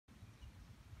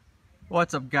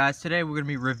What's up guys, today we're going to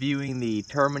be reviewing the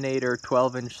Terminator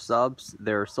 12-inch subs.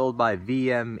 They're sold by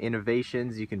VM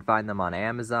Innovations. You can find them on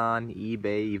Amazon,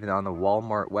 eBay, even on the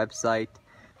Walmart website.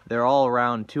 They're all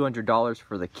around $200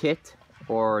 for the kit,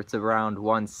 or it's around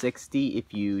 $160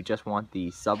 if you just want the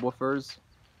subwoofers.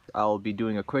 I'll be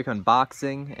doing a quick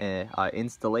unboxing,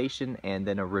 installation, and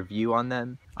then a review on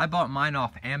them. I bought mine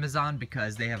off Amazon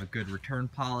because they have a good return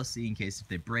policy in case if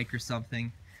they break or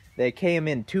something. They came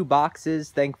in 2 boxes.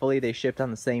 Thankfully, they shipped on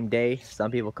the same day.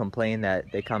 Some people complain that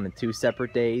they come in 2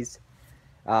 separate days.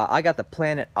 I got the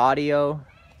Planet Audio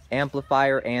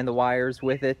amplifier and the wires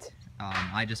with it.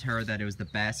 I just heard that it was the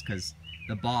best because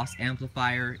the Boss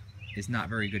amplifier is not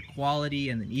very good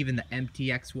quality, and then even the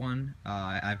MTX one,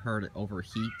 I've heard it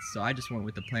overheats. So I just went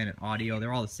with the Planet Audio.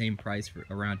 They're all the same price for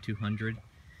around $200.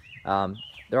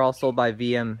 They're all sold by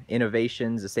VM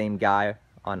Innovations, the same guy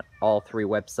on all 3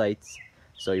 websites.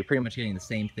 So you're pretty much getting the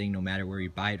same thing no matter where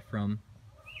you buy it from.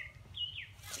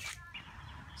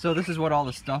 So this is what all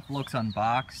the stuff looks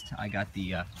unboxed. I got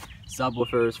the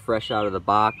subwoofers fresh out of the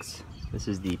box. This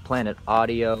is the Planet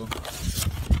Audio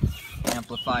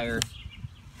amplifier.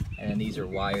 And then these are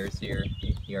wires here.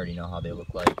 You already know how they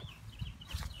look like.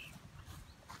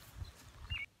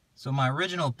 So my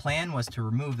original plan was to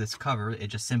remove this cover. It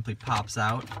just simply pops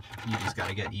out. You just got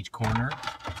to get each corner.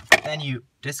 Then you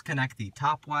disconnect the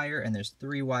top wire, and there's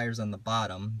 3 wires on the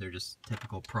bottom. They're just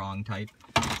typical prong type.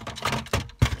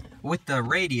 With the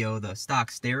radio, the stock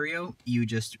stereo, you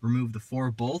just remove the 4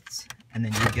 bolts, and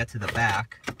then you get to the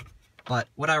back. But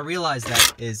what I realized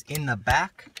that is in the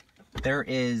back, there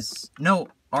is no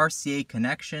RCA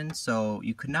connection, so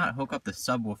you could not hook up the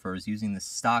subwoofers using the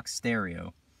stock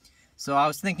stereo. So I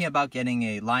was thinking about getting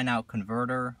a line-out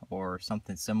converter or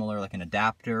something similar, like an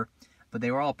adapter. But they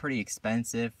were all pretty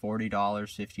expensive, $40,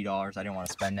 $50, I didn't want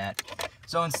to spend that.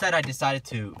 So instead I decided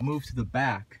to move to the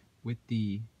back with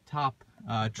the top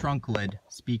trunk lid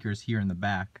speakers here in the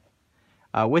back.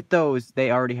 With those, they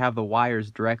already have the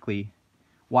wires directly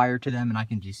wired to them, and I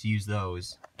can just use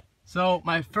those. So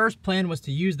my first plan was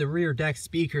to use the rear deck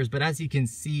speakers, but as you can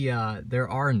see, there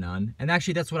are none. And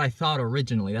actually that's what I thought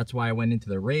originally. That's why I went into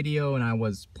the radio, and I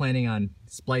was planning on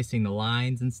splicing the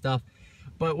lines and stuff.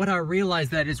 But what I realized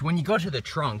that is when you go to the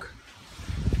trunk,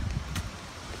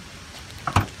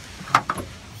 and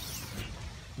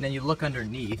then you look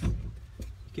underneath, you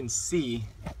can see,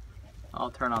 I'll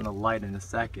turn on the light in a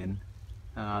second,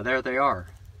 there they are.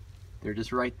 They're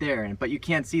just right there, but you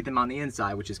can't see them on the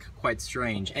inside, which is quite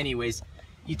strange. Anyways,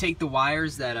 you take the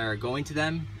wires that are going to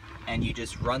them, and you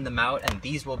just run them out, and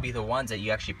these will be the ones that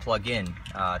you actually plug in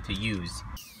to use.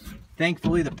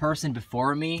 Thankfully, the person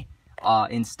before me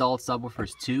installed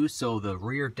subwoofers too, so the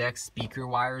rear deck speaker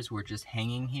wires were just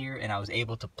hanging here, and I was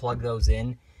able to plug those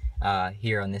in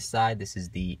here on this side. This is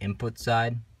the input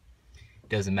side.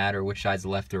 Doesn't matter which side's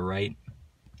left or right.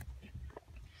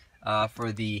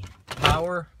 For the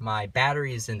power, my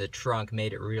batteries in the trunk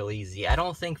made it real easy. I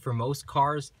don't think for most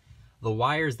cars, the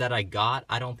wires that I got,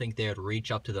 I don't think they would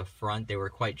reach up to the front. They were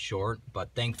quite short,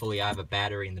 but thankfully I have a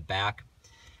battery in the back.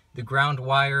 The ground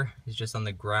wire is just on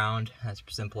the ground. That's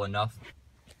simple enough.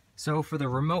 So for the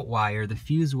remote wire, the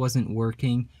fuse wasn't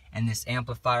working, and this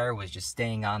amplifier was just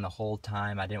staying on the whole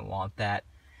time. I didn't want that.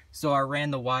 So I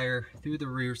ran the wire through the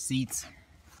rear seats,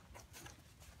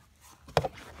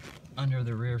 under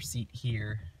the rear seat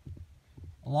here,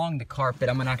 along the carpet.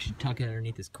 I'm gonna actually tuck it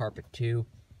underneath this carpet too.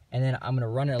 And then I'm gonna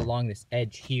run it along this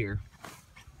edge here.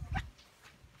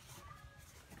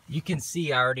 You can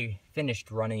see I already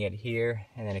finished running it here,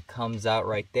 and then it comes out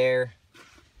right there,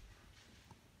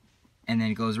 and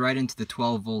then it goes right into the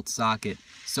 12-volt socket.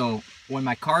 So when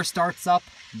my car starts up,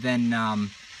 then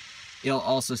it'll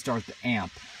also start the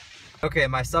amp. Okay,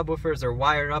 my subwoofers are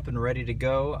wired up and ready to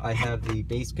go. I have the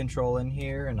bass control in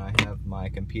here, and I have my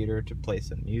computer to play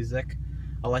some music.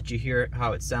 I'll let you hear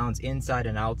how it sounds inside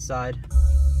and outside.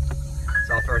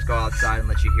 So I'll first go outside and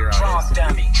let you hear how it is.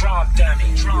 Drop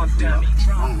dummy.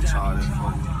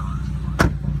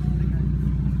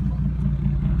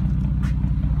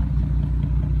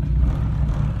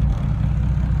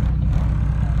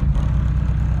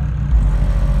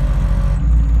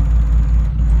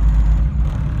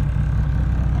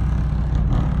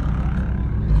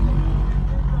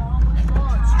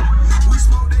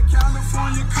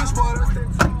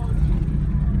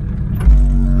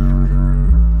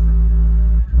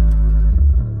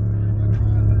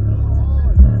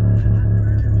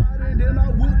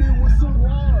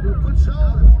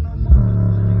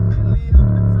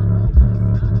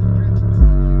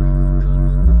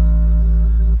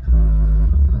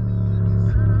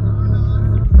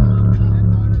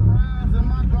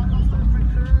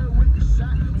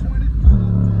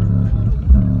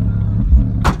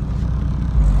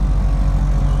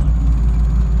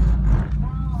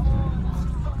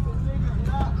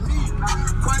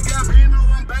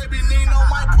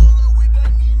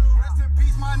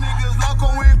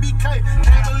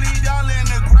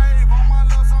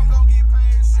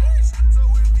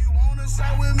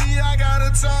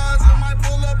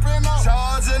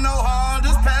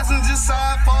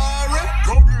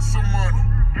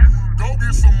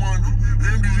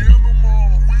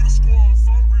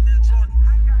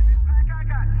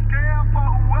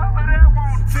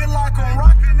 Feel like I'm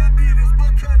rocking the Adidas,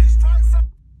 but cut his stripes up.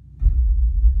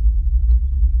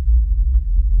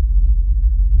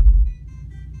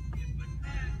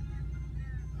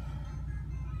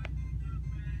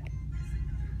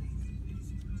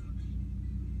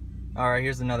 Alright,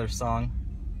 here's another song.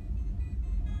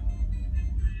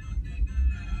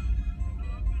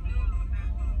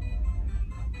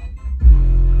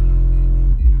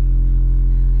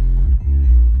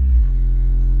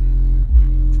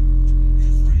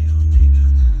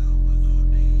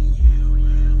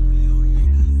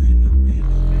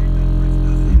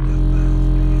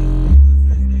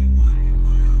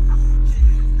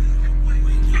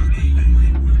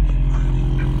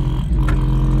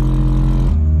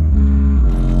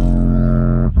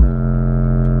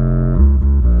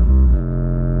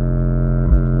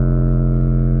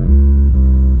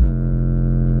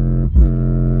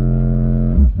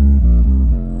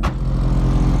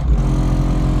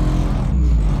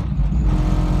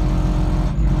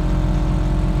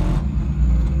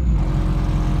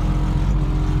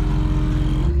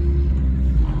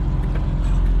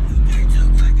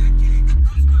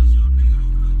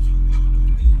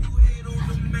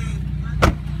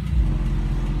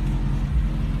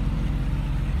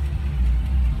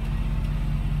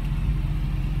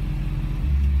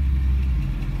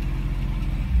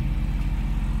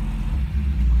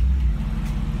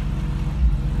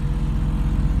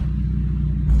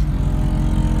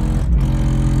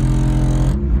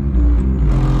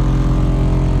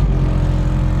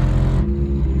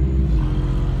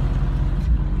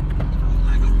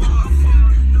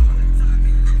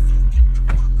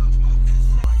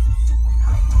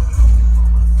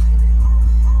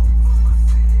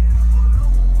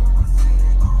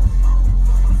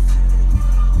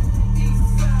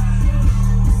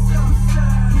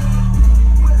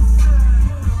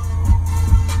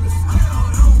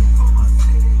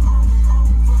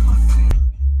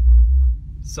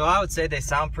 So I would say they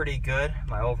sound pretty good.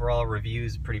 My overall review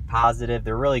is pretty positive.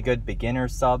 They're really good beginner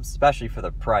subs, especially for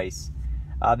the price.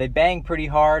 They bang pretty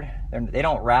hard. They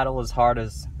don't rattle as hard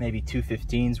as maybe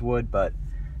 215s would, but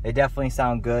they definitely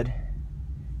sound good.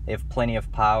 They have plenty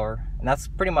of power, and that's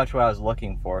pretty much what I was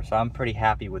looking for. So I'm pretty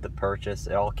happy with the purchase.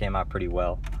 It all came out pretty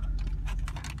well.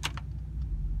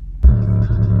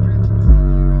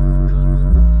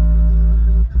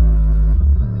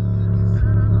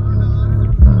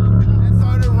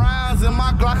 In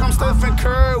my Glock, I'm Stephen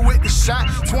Curry with the shot.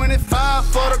 25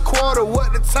 for the quarter,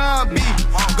 what the time be?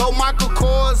 Go Michael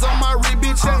Kors on my Ribby,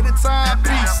 check the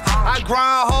timepiece. I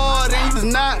grind hard and it's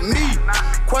not me.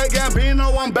 Quake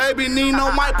Gambino, I'm baby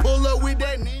Nino, might pull up with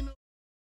that Nino.